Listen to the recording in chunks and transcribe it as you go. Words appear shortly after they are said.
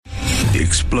The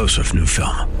explosive new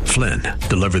film, Flynn,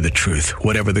 deliver the truth,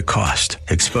 whatever the cost,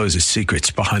 exposes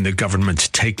secrets behind the government's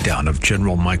takedown of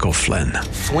General Michael Flynn.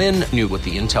 Flynn knew what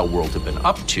the intel world had been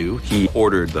up to. He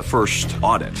ordered the first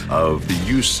audit of the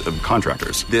use of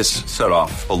contractors. This set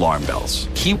off alarm bells.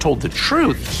 He told the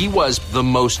truth. He was the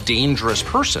most dangerous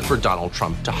person for Donald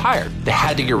Trump to hire. They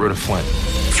had to get rid of Flynn.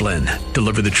 Flynn,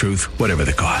 deliver the truth, whatever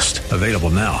the cost. Available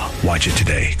now. Watch it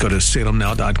today. Go to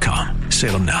salemnow.com.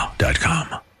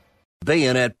 salemnow.com.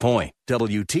 Bayonet Point,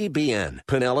 WTBN,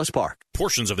 Pinellas Park.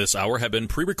 Portions of this hour have been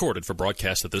pre-recorded for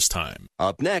broadcast at this time.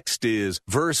 Up next is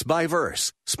Verse by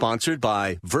Verse, sponsored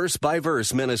by Verse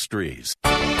Ministries.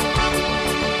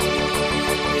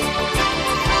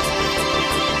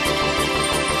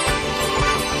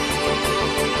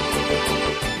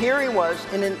 Here he was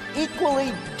in an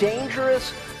equally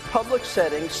dangerous public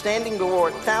setting, standing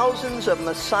before thousands of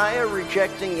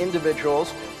Messiah-rejecting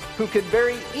individuals who could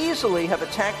very easily have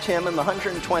attacked him and the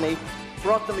 120,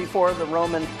 brought them before the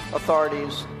Roman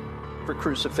authorities for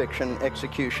crucifixion,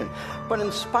 execution. But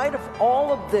in spite of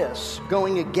all of this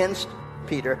going against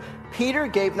Peter, Peter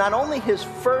gave not only his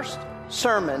first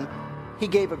sermon, he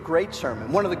gave a great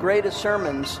sermon, one of the greatest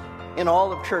sermons in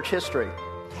all of church history.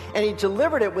 And he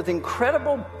delivered it with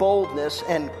incredible boldness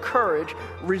and courage,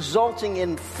 resulting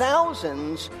in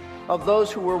thousands of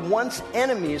those who were once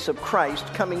enemies of Christ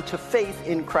coming to faith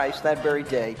in Christ that very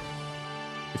day.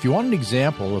 If you want an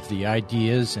example of the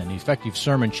ideas an effective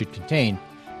sermon should contain,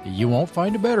 you won't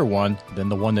find a better one than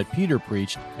the one that Peter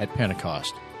preached at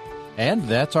Pentecost. And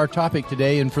that's our topic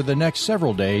today and for the next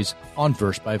several days on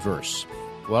Verse by Verse.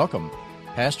 Welcome.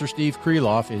 Pastor Steve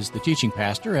Kreloff is the teaching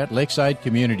pastor at Lakeside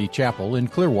Community Chapel in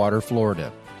Clearwater,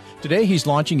 Florida. Today he's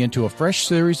launching into a fresh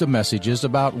series of messages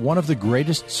about one of the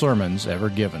greatest sermons ever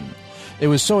given. It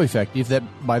was so effective that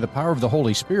by the power of the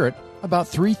Holy Spirit, about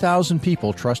 3,000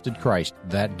 people trusted Christ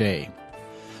that day.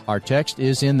 Our text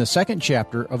is in the second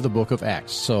chapter of the book of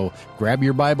Acts, so grab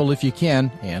your Bible if you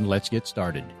can, and let's get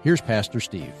started. Here's Pastor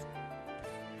Steve.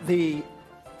 The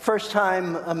first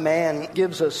time a man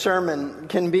gives a sermon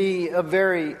can be a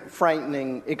very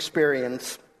frightening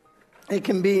experience. It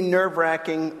can be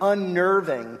nerve-wracking,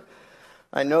 unnerving.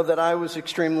 I know that I was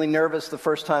extremely nervous the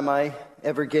first time I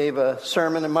ever gave a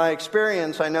sermon. In my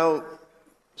experience, I know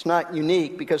it's not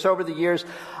unique because over the years,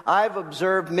 I've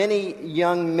observed many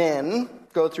young men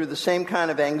go through the same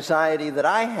kind of anxiety that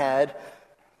I had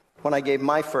when I gave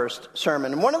my first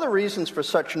sermon. And one of the reasons for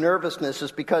such nervousness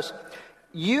is because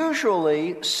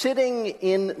usually sitting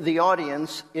in the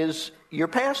audience is your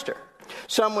pastor,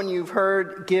 someone you've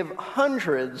heard give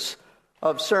hundreds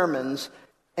of sermons,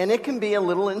 and it can be a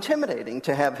little intimidating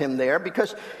to have him there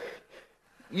because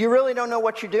you really don't know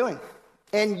what you're doing.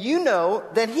 And you know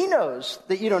that he knows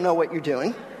that you don't know what you're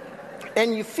doing.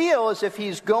 And you feel as if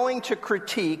he's going to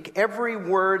critique every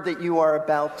word that you are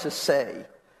about to say.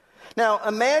 Now,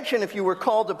 imagine if you were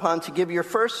called upon to give your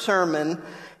first sermon,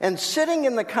 and sitting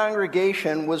in the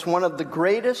congregation was one of the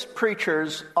greatest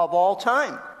preachers of all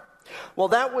time. Well,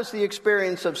 that was the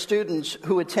experience of students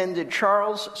who attended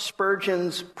Charles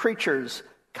Spurgeon's Preachers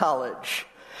College.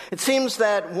 It seems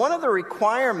that one of the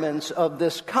requirements of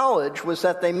this college was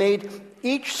that they made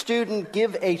each student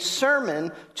give a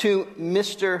sermon to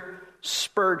Mr.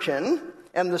 Spurgeon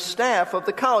and the staff of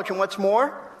the college. And what's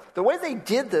more, the way they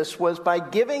did this was by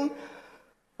giving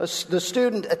the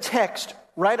student a text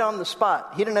right on the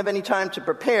spot. He didn't have any time to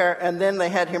prepare, and then they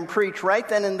had him preach right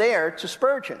then and there to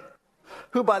Spurgeon,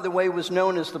 who, by the way, was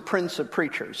known as the Prince of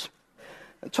Preachers.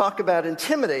 And talk about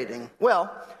intimidating.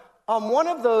 Well, on one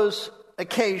of those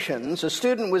occasions, a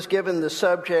student was given the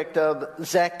subject of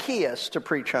Zacchaeus to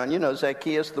preach on. You know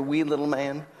Zacchaeus, the wee little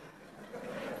man.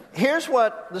 Here's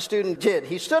what the student did.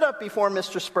 He stood up before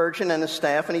Mr. Spurgeon and his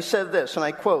staff, and he said this, and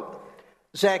I quote,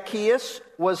 "Zacchaeus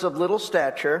was of little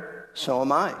stature, so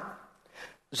am I.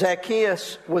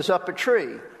 Zacchaeus was up a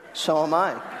tree, so am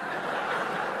I.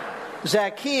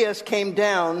 Zacchaeus came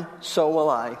down, so will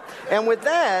I." And with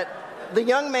that, the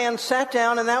young man sat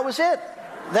down, and that was it.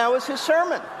 That was his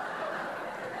sermon.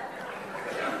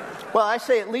 Well, I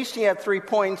say at least he had 3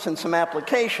 points and some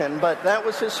application, but that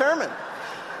was his sermon.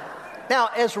 Now,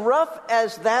 as rough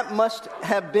as that must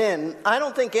have been, I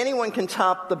don't think anyone can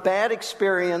top the bad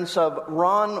experience of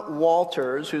Ron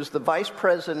Walters, who's the vice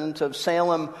president of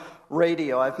Salem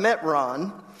Radio. I've met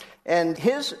Ron, and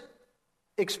his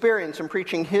experience in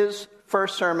preaching his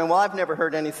first sermon, well, I've never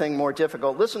heard anything more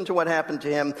difficult. Listen to what happened to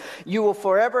him. You will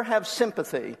forever have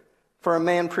sympathy for a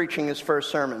man preaching his first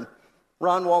sermon.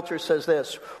 Ron Walters says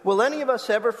this, "Will any of us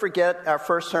ever forget our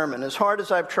first sermon? As hard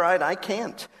as I've tried, I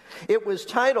can't. It was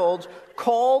titled,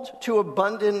 'Called to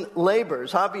Abundant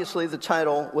Labors.' Obviously, the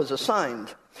title was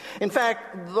assigned. In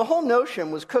fact, the whole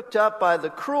notion was cooked up by the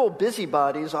cruel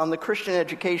busybodies on the Christian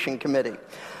Education Committee.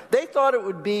 They thought it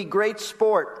would be great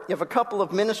sport if a couple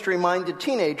of ministry-minded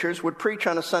teenagers would preach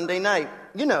on a Sunday night.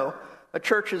 You know, a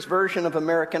church's version of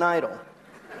American Idol.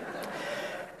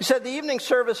 He said the evening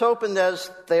service opened as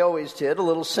they always did, a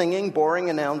little singing, boring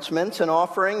announcements, an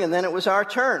offering, and then it was our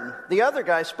turn. The other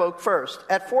guy spoke first.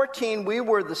 At 14, we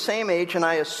were the same age, and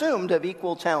I assumed of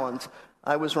equal talent.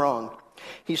 I was wrong.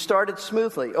 He started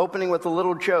smoothly, opening with a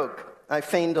little joke. I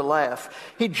feigned a laugh.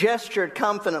 He gestured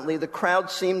confidently. The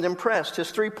crowd seemed impressed. His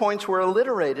 3 points were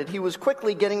alliterated. He was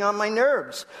quickly getting on my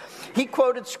nerves. He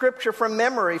quoted scripture from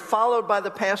memory, followed by the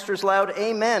pastor's loud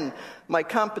amen. My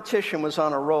competition was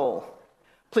on a roll.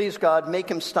 Please, God, make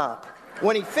him stop.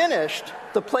 When he finished,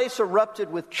 the place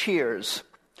erupted with cheers.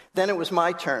 Then it was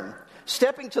my turn.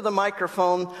 Stepping to the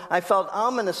microphone, I felt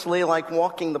ominously like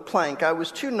walking the plank. I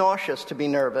was too nauseous to be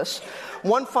nervous.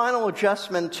 One final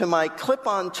adjustment to my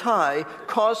clip-on tie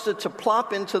caused it to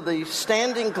plop into the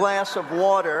standing glass of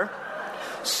water,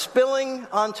 spilling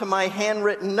onto my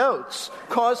handwritten notes,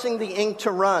 causing the ink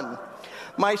to run.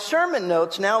 My sermon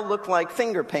notes now looked like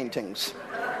finger paintings.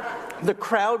 The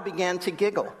crowd began to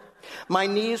giggle. My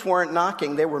knees weren't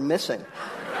knocking, they were missing.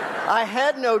 I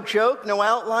had no joke, no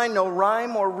outline, no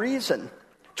rhyme or reason.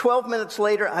 12 minutes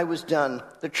later, I was done.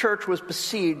 The church was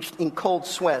besieged in cold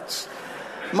sweats.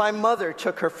 My mother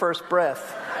took her first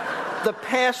breath. The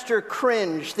pastor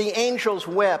cringed. The angels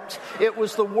wept. It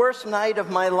was the worst night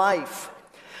of my life.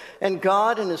 And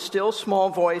God, in a still small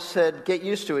voice, said, "Get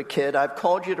used to it, kid. I've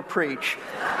called you to preach."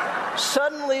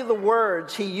 Suddenly, the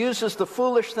words, "He uses the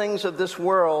foolish things of this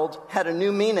world," had a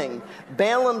new meaning.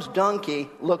 Balaam's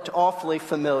donkey looked awfully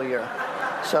familiar.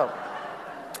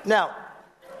 Now,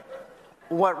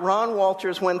 what Ron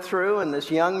Walters went through and this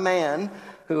young man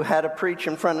who had to preach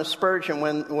in front of Spurgeon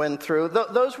went through,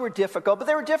 those were difficult, but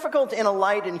they were difficult in a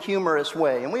light and humorous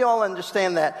way, and we all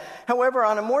understand that. However,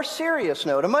 on a more serious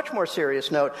note, a much more serious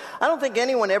note, I don't think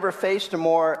anyone ever faced a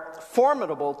more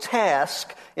formidable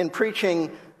task in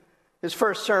preaching his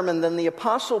first sermon than the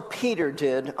Apostle Peter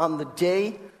did on the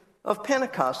day of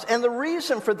Pentecost. And the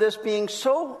reason for this being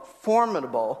so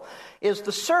formidable is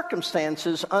the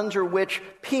circumstances under which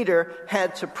Peter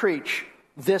had to preach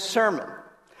this sermon.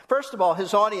 First of all,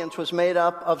 his audience was made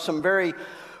up of some very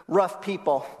rough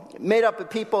people, made up of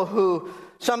people who,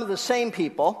 some of the same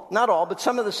people, not all, but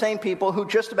some of the same people who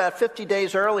just about 50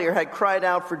 days earlier had cried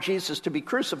out for Jesus to be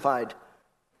crucified.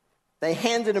 They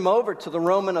handed him over to the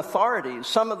Roman authorities.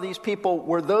 Some of these people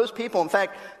were those people. In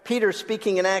fact, Peter,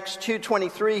 speaking in Acts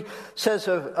 2:23, says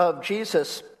of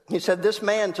Jesus, he said, "This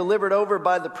man delivered over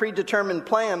by the predetermined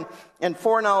plan and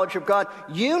foreknowledge of God,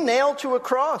 you nailed to a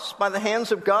cross by the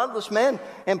hands of godless men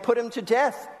and put him to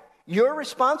death. You're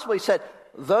responsible," he said.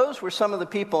 Those were some of the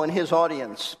people in his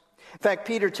audience. In fact,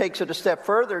 Peter takes it a step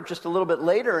further just a little bit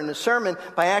later in his sermon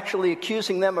by actually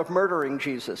accusing them of murdering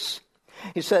Jesus.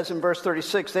 He says in verse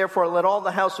 36, "Therefore let all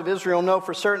the house of Israel know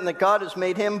for certain that God has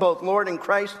made him both Lord and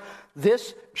Christ,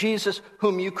 this Jesus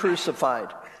whom you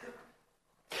crucified."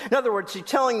 In other words, he's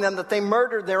telling them that they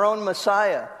murdered their own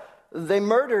Messiah. They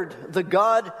murdered the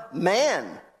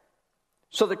God-man.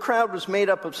 So the crowd was made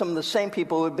up of some of the same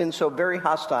people who had been so very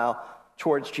hostile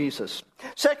towards Jesus.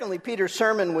 Secondly, Peter's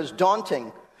sermon was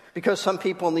daunting because some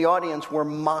people in the audience were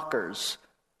mockers,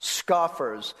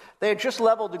 scoffers. They had just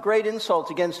leveled a great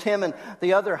insult against him and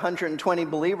the other 120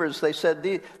 believers. They said,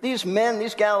 these men,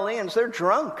 these Galileans, they're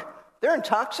drunk. They're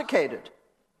intoxicated.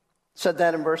 Said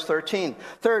that in verse 13.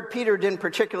 Third, Peter didn't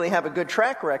particularly have a good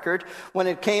track record when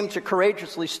it came to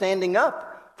courageously standing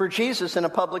up for Jesus in a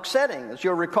public setting. As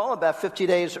you'll recall, about 50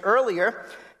 days earlier,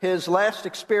 his last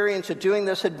experience at doing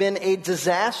this had been a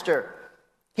disaster.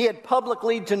 He had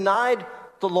publicly denied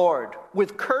the Lord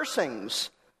with cursings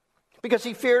because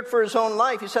he feared for his own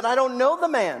life. He said, "I don't know the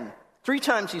man." 3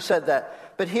 times he said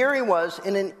that. But here he was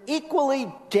in an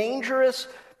equally dangerous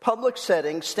public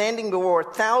setting, standing before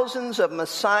thousands of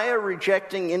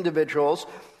Messiah-rejecting individuals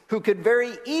who could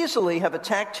very easily have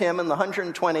attacked him and the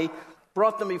 120,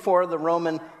 brought them before the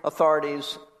Roman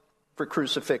authorities for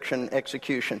crucifixion,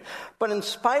 execution. But in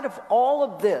spite of all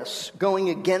of this going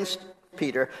against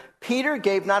Peter, Peter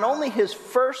gave not only his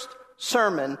first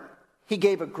sermon, he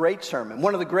gave a great sermon,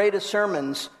 one of the greatest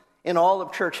sermons in all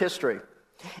of church history.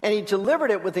 And he delivered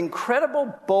it with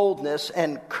incredible boldness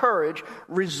and courage,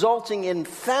 resulting in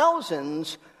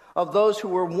thousands of those who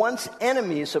were once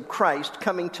enemies of Christ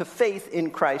coming to faith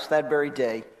in Christ that very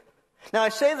day. Now, I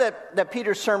say that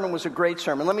Peter's sermon was a great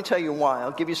sermon. Let me tell you why. I'll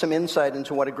give you some insight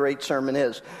into what a great sermon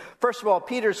is. First of all,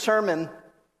 Peter's sermon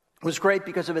was great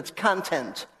because of its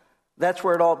content. That's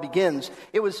where it all begins.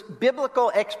 It was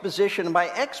biblical exposition. And by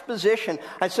exposition,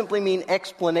 I simply mean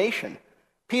explanation.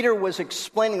 Peter was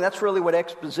explaining, that's really what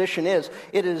exposition is.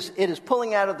 It is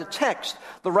pulling out of the text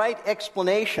the right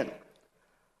explanation,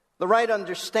 the right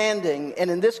understanding,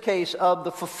 and in this case, of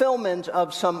the fulfillment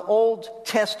of some Old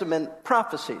Testament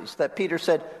prophecies that Peter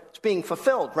said it's being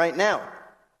fulfilled right now.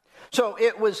 So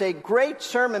it was a great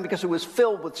sermon because it was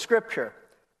filled with Scripture.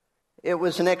 It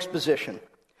was an exposition.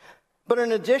 But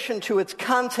in addition to its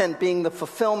content being the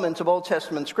fulfillment of Old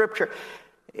Testament Scripture,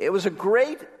 it was a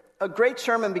great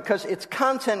sermon because its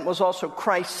content was also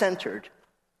Christ-centered.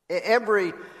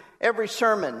 Every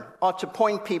sermon ought to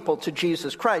point people to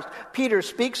Jesus Christ. Peter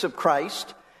speaks of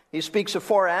Christ. He speaks of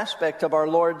 4 aspects of our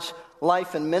Lord's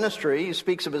life and ministry. He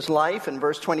speaks of his life in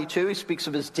verse 22. He speaks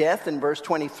of his death in verse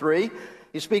 23.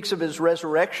 He speaks of his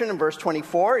resurrection in verse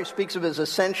 24. He speaks of his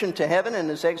ascension to heaven and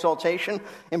his exaltation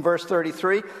in verse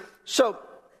 33. So,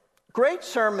 great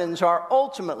sermons are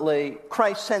ultimately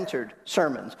Christ-centered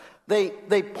sermons.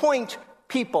 They point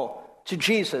people to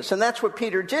Jesus, and that's what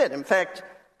Peter did. In fact,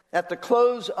 at the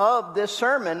close of this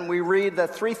sermon, we read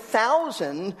that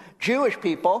 3,000 Jewish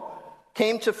people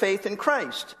came to faith in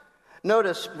Christ.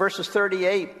 Notice verses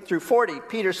 38 through 40.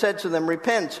 Peter said to them,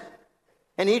 "Repent,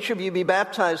 and each of you be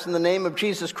baptized in the name of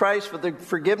Jesus Christ for the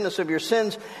forgiveness of your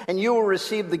sins, and you will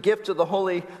receive the gift of the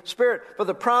Holy Spirit. For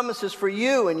the promise is for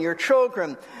you and your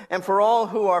children, and for all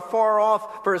who are far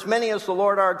off, for as many as the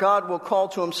Lord our God will call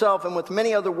to himself." And with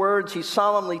many other words he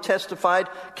solemnly testified,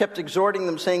 kept exhorting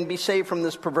them, saying, "Be saved from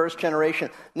this perverse generation."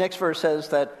 Next verse says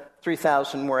that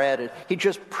 3,000 were added. He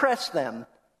just pressed them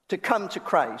to come to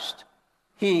Christ.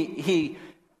 He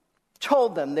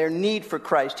told them their need for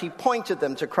Christ. He pointed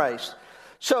them to Christ.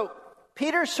 So,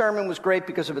 Peter's sermon was great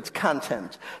because of its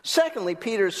content. Secondly,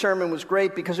 Peter's sermon was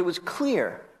great because it was clear,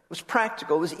 it was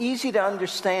practical, it was easy to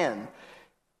understand.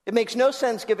 It makes no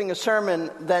sense giving a sermon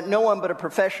that no one but a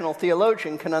professional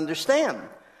theologian can understand.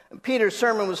 And Peter's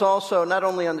sermon was also not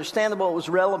only understandable, it was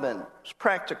relevant, it was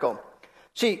practical.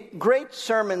 See, great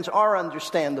sermons are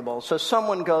understandable, so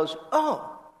someone goes, "Oh,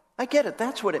 I get it,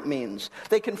 that's what it means."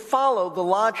 They can follow the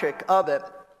logic of it,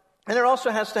 and it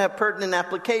also has to have pertinent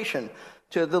application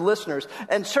to the listeners.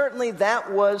 And certainly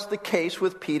that was the case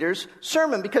with Peter's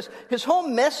sermon, because his whole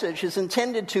message is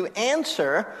intended to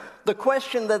answer the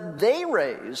question that they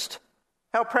raised.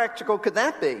 How practical could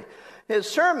that be? His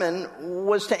sermon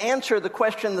was to answer the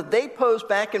question that they posed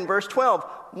back in verse 12.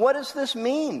 What does this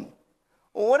mean?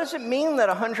 What does it mean that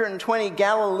 120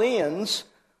 Galileans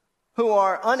who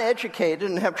are uneducated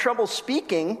and have trouble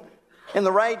speaking in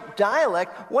the right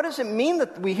dialect, what does it mean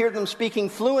that we hear them speaking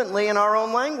fluently in our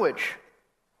own language?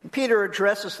 Peter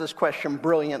addresses this question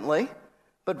brilliantly,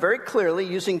 but very clearly,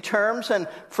 using terms and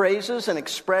phrases and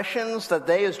expressions that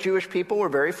they as Jewish people were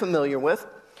very familiar with.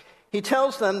 He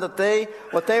tells them that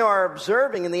what they are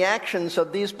observing in the actions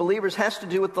of these believers has to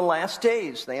do with the last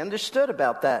days. They understood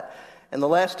about that. And the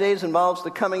last days involves the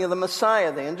coming of the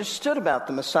Messiah. They understood about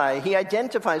the Messiah. He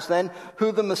identifies then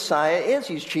who the Messiah is.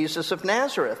 He's Jesus of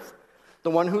Nazareth. The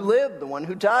one who lived, the one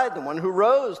who died, the one who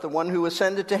rose, the one who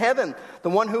ascended to heaven, the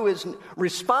one who is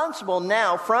responsible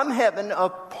now from heaven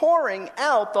of pouring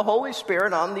out the Holy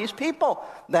Spirit on these people.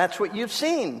 That's what you've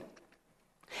seen.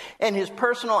 And his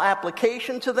personal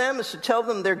application to them is to tell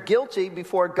them they're guilty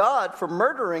before God for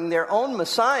murdering their own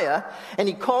Messiah, and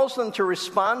he calls them to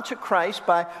respond to Christ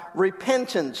by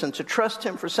repentance and to trust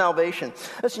him for salvation.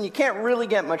 Listen, you can't really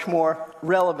get much more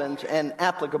relevant and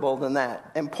applicable than that,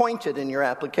 and pointed in your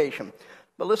application.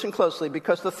 But listen closely,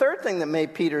 because the third thing that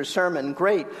made Peter's sermon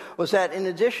great was that in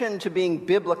addition to being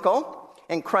biblical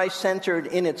and Christ-centered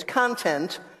in its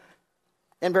content,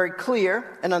 and very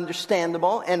clear and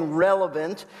understandable and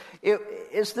relevant,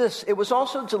 it was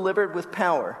also delivered with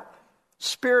power,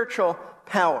 spiritual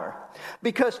power,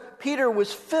 because Peter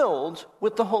was filled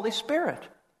with the Holy Spirit.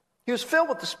 He was filled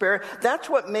with the Spirit. That's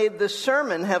what made this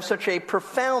sermon have such a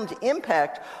profound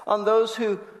impact on those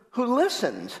who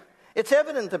listened. It's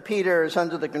evident that Peter is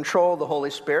under the control of the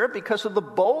Holy Spirit because of the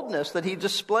boldness that he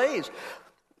displays.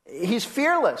 He's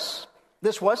fearless.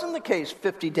 This wasn't the case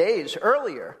 50 days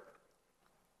earlier.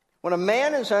 When a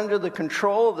man is under the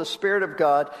control of the Spirit of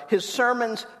God, his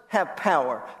sermons have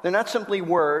power. They're not simply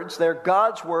words, they're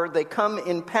God's word. They come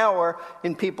in power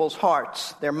in people's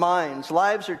hearts, their minds.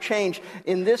 Lives are changed.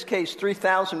 In this case,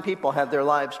 3,000 people had their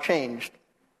lives changed.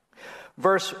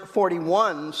 Verse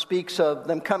 41 speaks of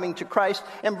them coming to Christ,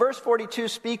 and verse 42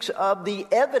 speaks of the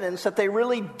evidence that they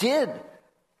really did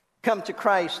come to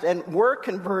Christ and were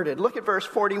converted. Look at verse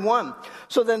 41.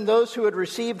 So then those who had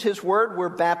received his word were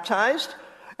baptized,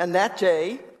 and that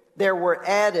day there were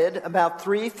added about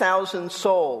 3,000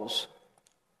 souls.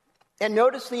 And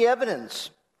notice the evidence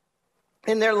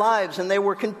in their lives, and they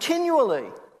were continually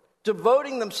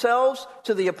devoting themselves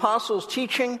to the apostles'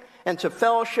 teaching and to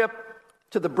fellowship,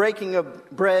 to the breaking of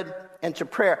bread and to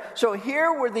prayer. So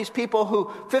here were these people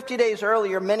who 50 days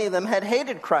earlier, many of them had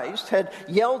hated Christ, had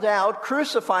yelled out,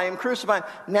 "Crucify him, crucify him."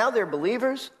 Now they're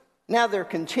believers. Now they're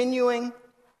continuing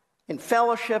in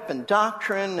fellowship and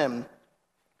doctrine and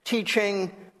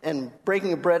teaching and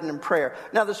breaking of bread and in prayer.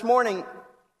 Now this morning,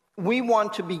 we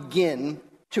want to begin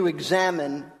to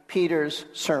examine Peter's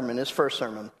sermon, his first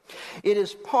sermon. It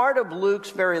is part of Luke's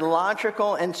very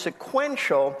logical and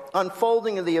sequential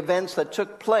unfolding of the events that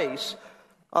took place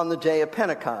on the day of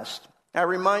Pentecost. I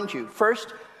remind you,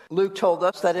 first, Luke told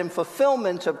us that in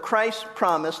fulfillment of Christ's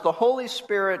promise, the Holy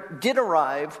Spirit did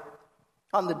arrive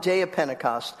on the day of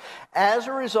Pentecost. As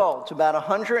a result, about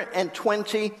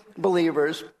 120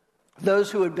 believers,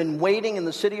 those who had been waiting in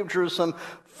the city of Jerusalem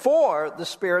for the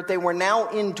Spirit, they were now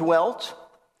indwelt,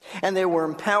 and they were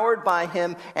empowered by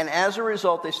him, and as a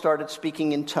result, they started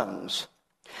speaking in tongues.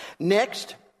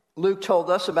 Next, Luke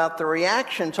told us about the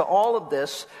reaction to all of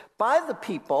this by the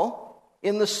people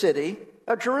in the city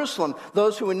of Jerusalem.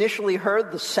 Those who initially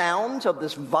heard the sounds of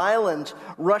this violent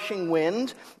rushing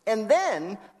wind, and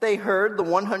then they heard the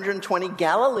 120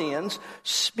 Galileans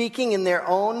speaking in their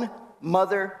own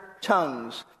mother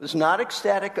tongues. It was not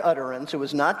ecstatic utterance. It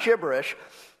was not gibberish.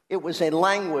 It was a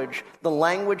language, the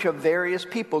language of various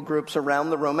people groups around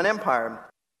the Roman Empire.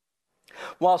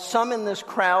 While some in this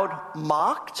crowd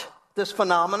mocked this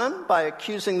phenomenon by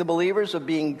accusing the believers of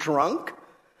being drunk,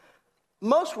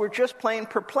 most were just plain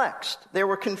perplexed. They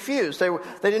were confused. They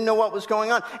didn't know what was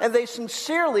going on. And they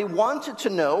sincerely wanted to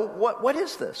know, what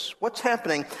is this? What's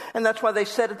happening? And that's why they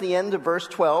said at the end of verse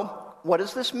 12, "What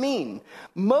does this mean?"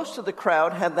 Most of the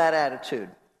crowd had that attitude.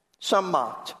 Some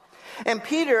mocked. And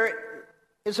Peter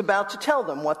is about to tell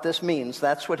them what this means.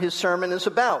 That's what his sermon is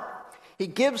about. He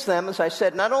gives them, as I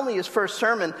said, not only his first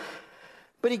sermon,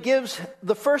 but he gives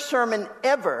the first sermon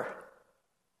ever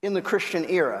in the Christian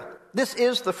era. This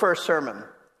is the first sermon.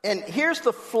 And here's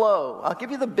the flow. I'll give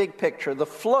you the big picture, the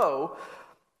flow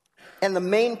and the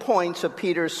main points of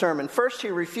Peter's sermon. First,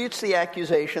 he refutes the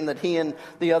accusation that he and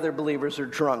the other believers are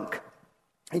drunk.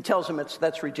 He tells them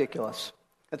that's ridiculous.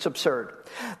 It's absurd.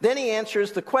 Then he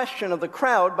answers the question of the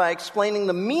crowd by explaining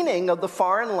the meaning of the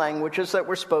foreign languages that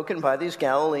were spoken by these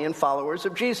Galilean followers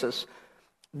of Jesus.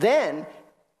 Then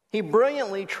he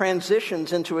brilliantly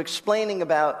transitions into explaining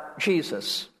about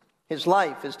Jesus, his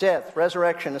life, his death,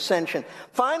 resurrection, ascension.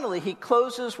 Finally, he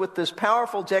closes with this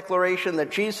powerful declaration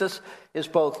that Jesus is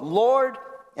both Lord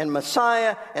and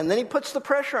Messiah, and then he puts the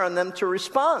pressure on them to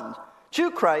respond to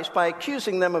Christ by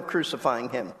accusing them of crucifying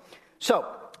him. So,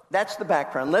 that's the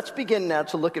background. Let's begin now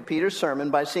to look at Peter's sermon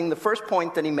by seeing the first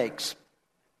point that he makes.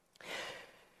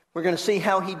 We're going to see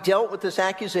how he dealt with this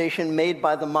accusation made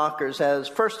by the mockers as,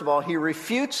 first of all, he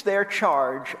refutes their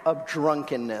charge of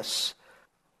drunkenness.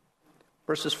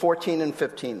 Verses 14 and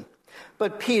 15.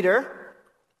 But Peter,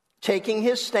 taking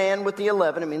his stand with the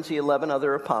 11, it means the 11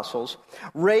 other apostles,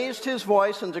 raised his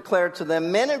voice and declared to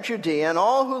them, "Men of Judea and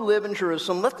all who live in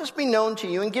Jerusalem, let this be known to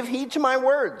you and give heed to my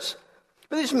words.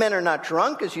 For these men are not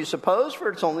drunk, as you suppose, for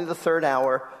it's only the third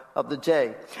hour of the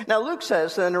day." Now, Luke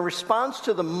says that in a response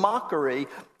to the mockery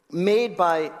made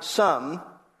by some,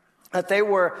 that they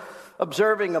were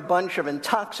observing a bunch of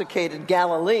intoxicated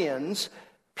Galileans,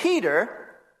 Peter,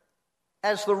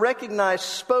 as the recognized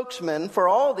spokesman for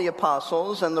all the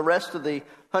apostles and the rest of the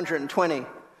 120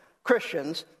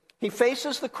 Christians, he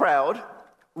faces the crowd,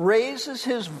 raises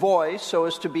his voice so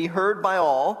as to be heard by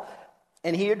all,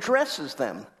 and he addresses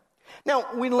them. Now,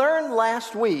 we learned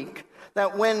last week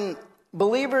that when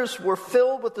believers were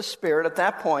filled with the Spirit at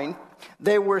that point,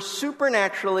 they were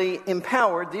supernaturally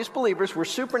empowered. These believers were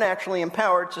supernaturally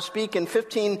empowered to speak in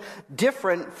 15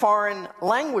 different foreign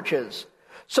languages.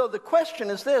 So the question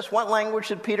is this: what language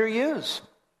did Peter use?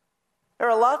 There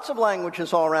are lots of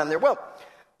languages all around there. Well,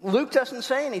 Luke doesn't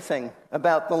say anything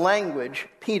about the language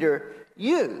Peter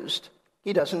used.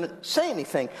 He doesn't say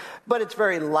anything. But it's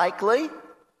very likely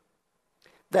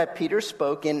that Peter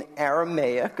spoke in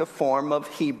Aramaic, a form of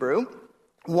Hebrew.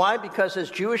 Why? Because as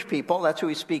Jewish people, that's who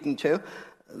he's speaking to,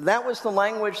 that was the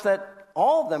language that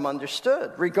all of them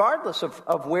understood, regardless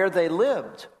of where they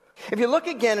lived. If you look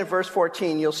again at verse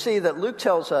 14, you'll see that Luke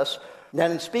tells us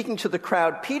that in speaking to the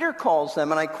crowd, Peter calls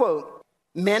them, and I quote,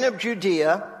 "men of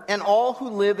Judea and all who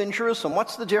live in Jerusalem."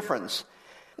 What's the difference?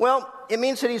 Well, it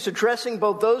means that he's addressing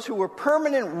both those who were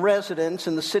permanent residents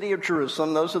in the city of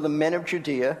Jerusalem. Those are the men of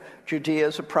Judea. Judea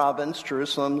is a province.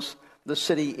 Jerusalem's the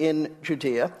city in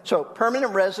Judea. So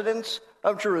permanent residents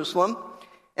of Jerusalem.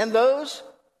 And those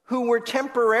who were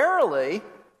temporarily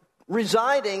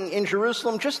residing in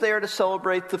Jerusalem, just there to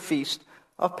celebrate the feast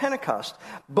of Pentecost.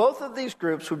 Both of these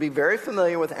groups would be very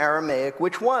familiar with Aramaic,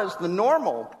 which was the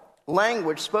normal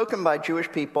language spoken by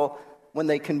Jewish people when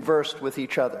they conversed with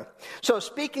each other. So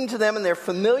speaking to them in their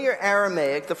familiar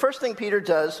Aramaic, the first thing Peter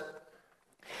does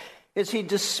is he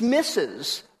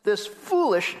dismisses this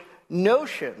foolish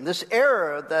notion, this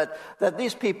error that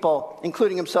these people,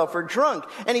 including himself, are drunk.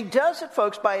 And he does it,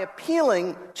 folks, by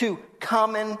appealing to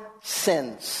common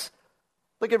sense.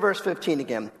 Look at verse 15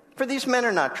 again. For these men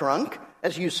are not drunk,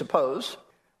 as you suppose,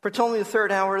 for it's only the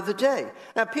third hour of the day.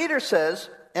 Now Peter says,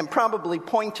 and probably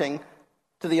pointing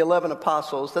to the 11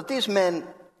 apostles, that these men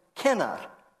cannot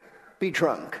be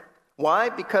drunk. Why?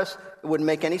 Because it wouldn't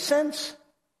make any sense.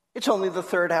 It's only the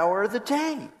third hour of the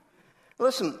day.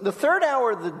 Listen, the third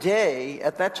hour of the day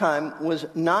at that time was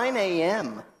 9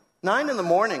 a.m., 9 in the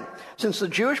morning, since the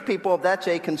Jewish people of that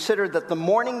day considered that the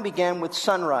morning began with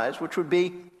sunrise, which would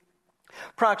be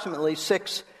approximately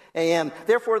 6 a.m.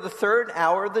 Therefore, the third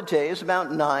hour of the day is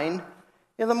about 9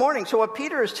 in the morning. So what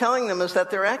Peter is telling them is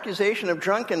that their accusation of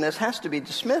drunkenness has to be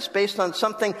dismissed based on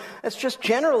something that's just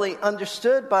generally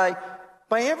understood by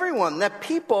everyone, that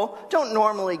people don't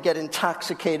normally get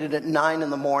intoxicated at 9 in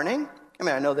the morning. I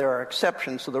mean, I know there are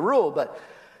exceptions to the rule, but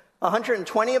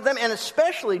 120 of them, and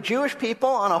especially Jewish people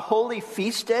on a holy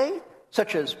feast day,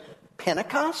 such as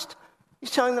Pentecost,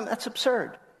 he's telling them that's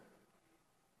absurd.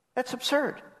 That's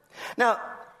absurd. Now,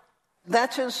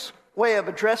 that's his way of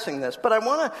addressing this. But I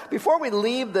want to, before we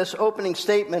leave this opening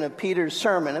statement of Peter's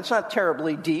sermon, it's not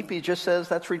terribly deep. He just says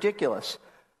that's ridiculous.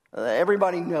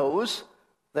 Everybody knows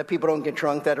that people don't get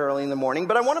drunk that early in the morning.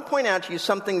 But I want to point out to you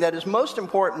something that is most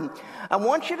important. I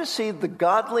want you to see the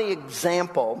godly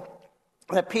example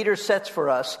that Peter sets for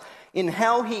us in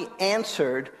how he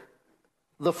answered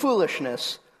the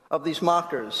foolishness of these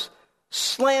mockers.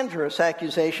 Slanderous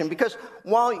accusation. Because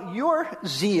while your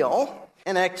zeal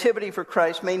and activity for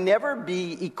Christ may never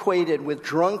be equated with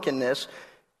drunkenness,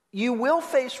 you will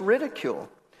face ridicule.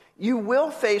 You will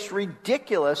face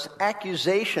ridiculous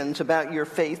accusations about your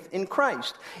faith in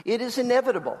Christ. It is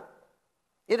inevitable.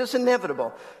 It is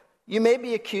inevitable. You may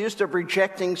be accused of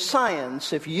rejecting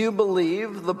science if you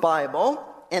believe the Bible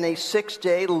and a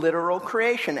 6-day literal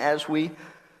creation, as we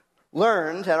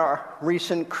learned at our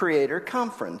recent Creator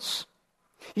Conference.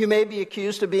 You may be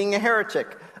accused of being a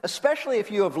heretic, especially if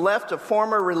you have left a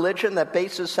former religion that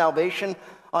bases salvation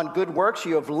on good works.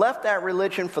 You have left that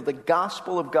religion for the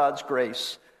gospel of God's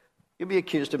grace. You'll be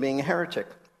accused of being a heretic.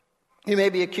 You may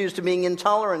be accused of being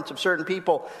intolerant of certain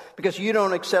people because you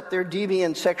don't accept their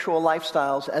deviant sexual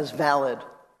lifestyles as valid.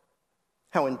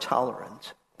 How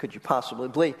intolerant could you possibly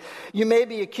be? You may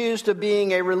be accused of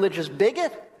being a religious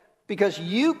bigot because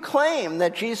you claim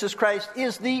that Jesus Christ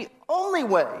is the only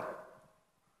way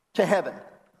to heaven.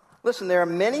 Listen, there are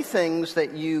many things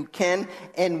that you can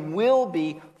and will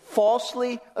be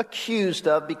falsely accused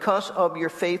of because of your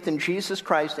faith in Jesus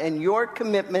Christ and your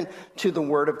commitment to the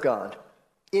Word of God.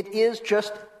 It is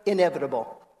just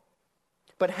inevitable.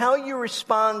 But how you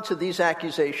respond to these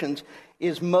accusations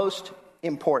is most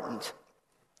important,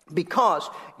 because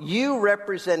you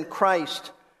represent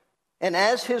Christ, and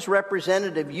as His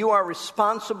representative, you are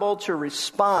responsible to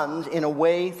respond in a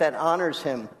way that honors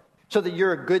Him, so that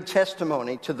you're a good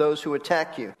testimony to those who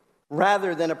attack you,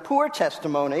 rather than a poor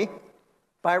testimony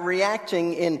by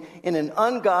reacting in an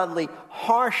ungodly,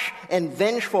 harsh, and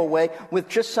vengeful way with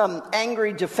just some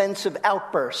angry, defensive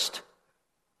outburst.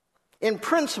 In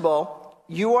principle,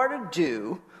 you are to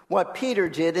do what Peter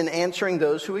did in answering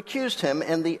those who accused him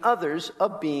and the others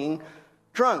of being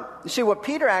drunk. You see, what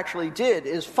Peter actually did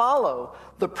is follow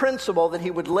the principle that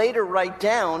he would later write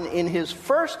down in his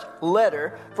first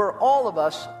letter for all of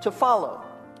us to follow.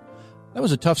 That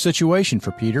was a tough situation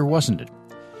for Peter, wasn't it?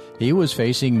 He was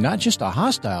facing not just a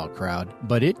hostile crowd,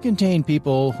 but it contained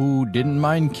people who didn't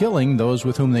mind killing those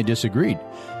with whom they disagreed.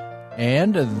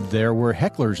 And there were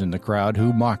hecklers in the crowd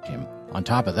who mocked him. On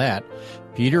top of that,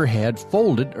 Peter had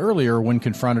folded earlier when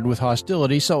confronted with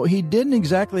hostility, so he didn't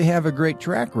exactly have a great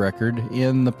track record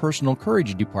in the personal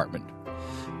courage department.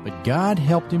 But God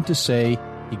helped him to say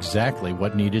exactly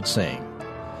what needed saying.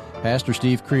 Pastor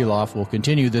Steve Kreloff will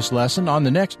continue this lesson on the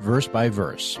next verse by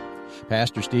verse.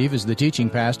 Pastor Steve is the teaching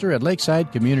pastor at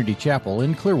Lakeside Community Chapel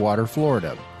in Clearwater,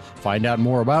 Florida. Find out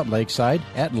more about Lakeside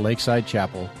at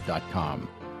lakesidechapel.com.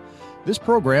 This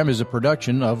program is a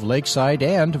production of Lakeside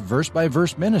and Verse by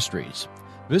Verse Ministries.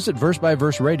 Visit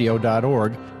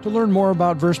versebyverseradio.org to learn more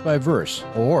about Verse by Verse,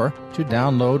 or to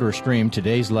download or stream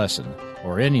today's lesson,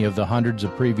 or any of the hundreds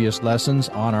of previous lessons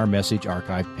on our message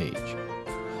archive page.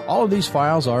 All of these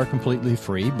files are completely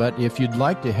free, but if you'd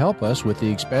like to help us with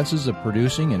the expenses of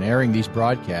producing and airing these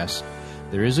broadcasts,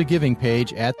 there is a giving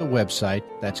page at the website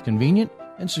that's convenient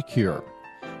and secure.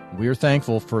 We're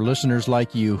thankful for listeners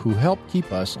like you who help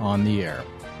keep us on the air.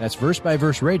 That's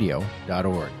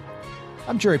versebyverseradio.org.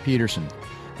 I'm Jerry Peterson.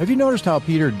 Have you noticed how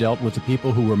Peter dealt with the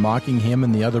people who were mocking him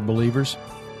and the other believers?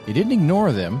 He didn't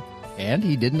ignore them, and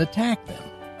he didn't attack them.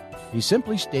 He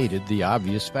simply stated the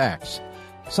obvious facts.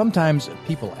 Sometimes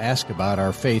people ask about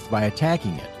our faith by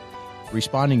attacking it.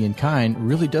 Responding in kind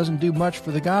really doesn't do much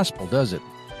for the gospel, does it?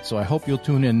 So I hope you'll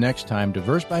tune in next time to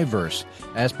Verse by Verse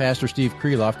as Pastor Steve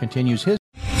Kreloff continues his...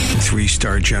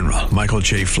 3-star General Michael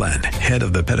J. Flynn, head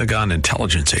of the Pentagon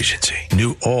Intelligence Agency,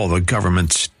 knew all the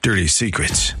government's dirty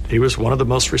secrets. He was one of the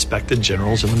most respected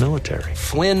generals in the military.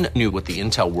 Flynn knew what the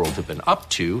intel world had been up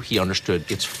to. He understood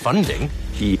its funding.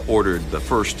 He ordered the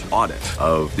first audit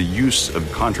of the use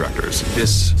of contractors.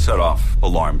 This set off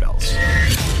alarm bells.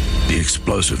 The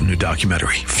explosive new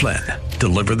documentary, Flynn,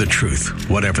 Deliver the Truth,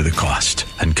 Whatever the Cost,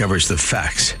 uncovers the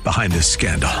facts behind this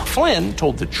scandal. Flynn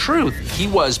told the truth. He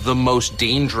was the most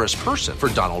dangerous person for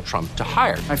Donald Trump to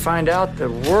hire. I find out the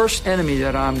worst enemy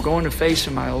that I'm going to face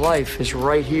in my life is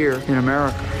right here in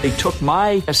America. They took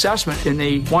my assessment and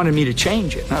they wanted me to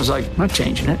change it. And I was like, I'm not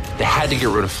changing it. They had to get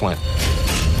rid of Flynn.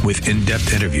 With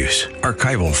in-depth interviews,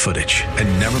 archival footage,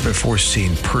 and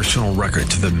never-before-seen personal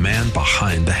records of the man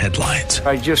behind the headlines.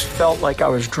 I just felt like I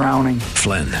was drowning.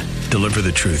 Flynn, Deliver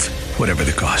the Truth, Whatever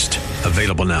the Cost.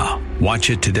 Available now.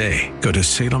 Watch it today. Go to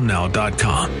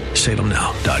salemnow.com.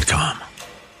 salemnow.com.